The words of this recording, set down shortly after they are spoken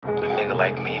nigga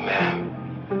like me, man.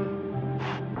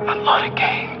 I love the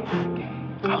game.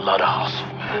 I love the hustle,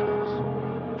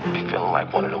 man. Be feeling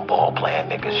like one of them ball playing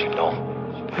niggas, you know,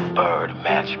 like Bird,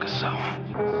 Magic or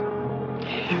something.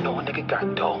 Yeah, you know a nigga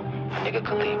got dough, a nigga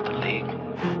could leave the league.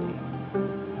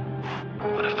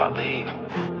 But if I leave,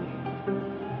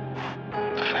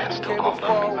 the fans still gon'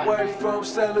 love me, man.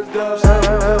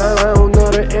 I don't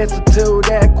know the answer to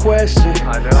that question.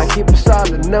 I keep it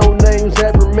solid, no names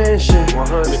ever mentioned.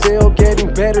 Still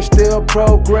getting better, still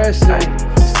progressing.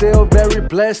 Still very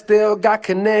blessed, still got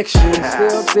connections.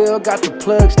 Still got the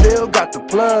plug, still got the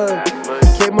plug.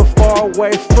 Came a far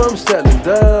away from selling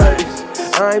dubs.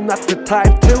 I'm not the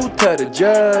type to tell the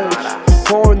judge.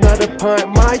 Pour another pint,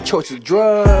 my choice of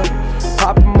drug.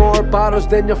 Popping more bottles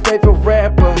than your favorite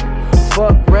rapper.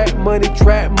 Fuck rap money,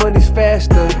 trap money's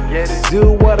faster.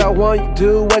 Do what I want, you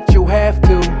do what you have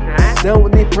to.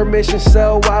 Don't need permission,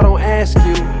 so I don't ask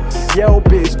you. Yo,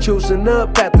 bitch, choosing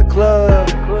up at the club.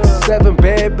 7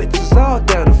 bad bitches all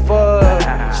down to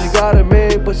fuck. She got a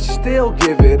man, but she still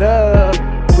give it up.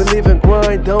 Believe in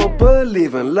grind, don't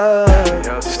believe in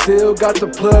love. Still got the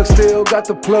plug, still got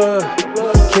the plug.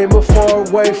 Came a far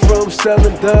way from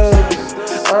selling dubs.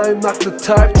 I'm not the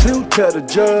type to tell the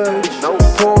judge.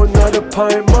 Pour another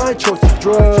pint, my choice of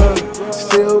drug.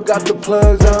 Still got the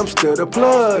plugs, I'm still the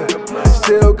plug.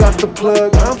 Still got the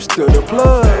plug, I'm still the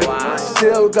plug.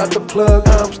 Still got the plug,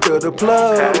 I'm still the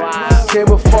plug. Came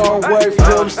a far way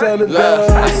from selling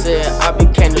dubs. I said I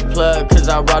became the plug cause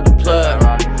I robbed the plug.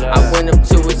 I went up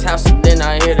to his house and then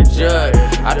I hit a jug.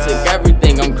 I took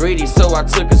everything, I'm greedy, so I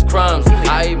took his crumbs.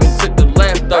 I even took the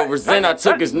leftovers, then I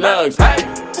took his nugs.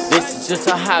 This is just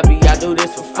a hobby, I do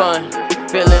this for fun.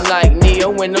 Feeling like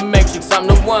Neo in the Matrix, I'm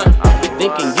the one.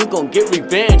 Thinking you gon' get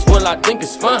revenge, well I think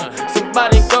it's fun.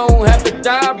 Somebody gon' have to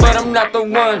die, but I'm not the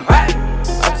one.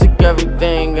 I took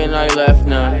everything and I left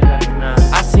none.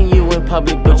 I seen you in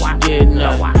public, but you did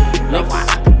none. Nigga,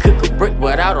 I can cook a brick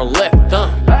without a left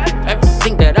thumb.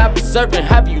 Everything that I be serving,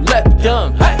 have you left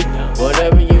dumb?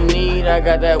 Whatever you need, I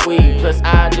got that weed. Plus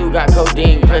I do got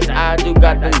codeine. Plus I do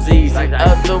got them Z's. In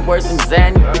other words, I'm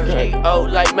Zanny. K.O.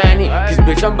 like Manny. Cause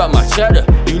bitch, I'm about my cheddar.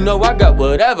 You know I got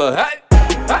whatever.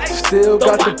 Still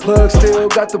got the plug, still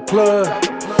got the plug.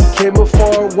 Came a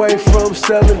far way from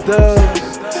selling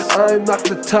dubs. I'm not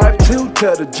the type to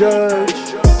tell the judge.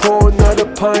 Pour another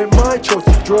pint, my choice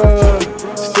of drug.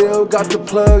 Still got the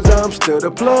plugs, I'm still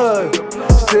the plug.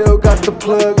 Still got the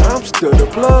plug, I'm still the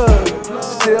plug.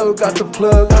 Still got the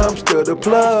plug, I'm still the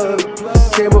plug.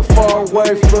 Came a far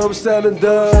way from selling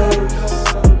dubs.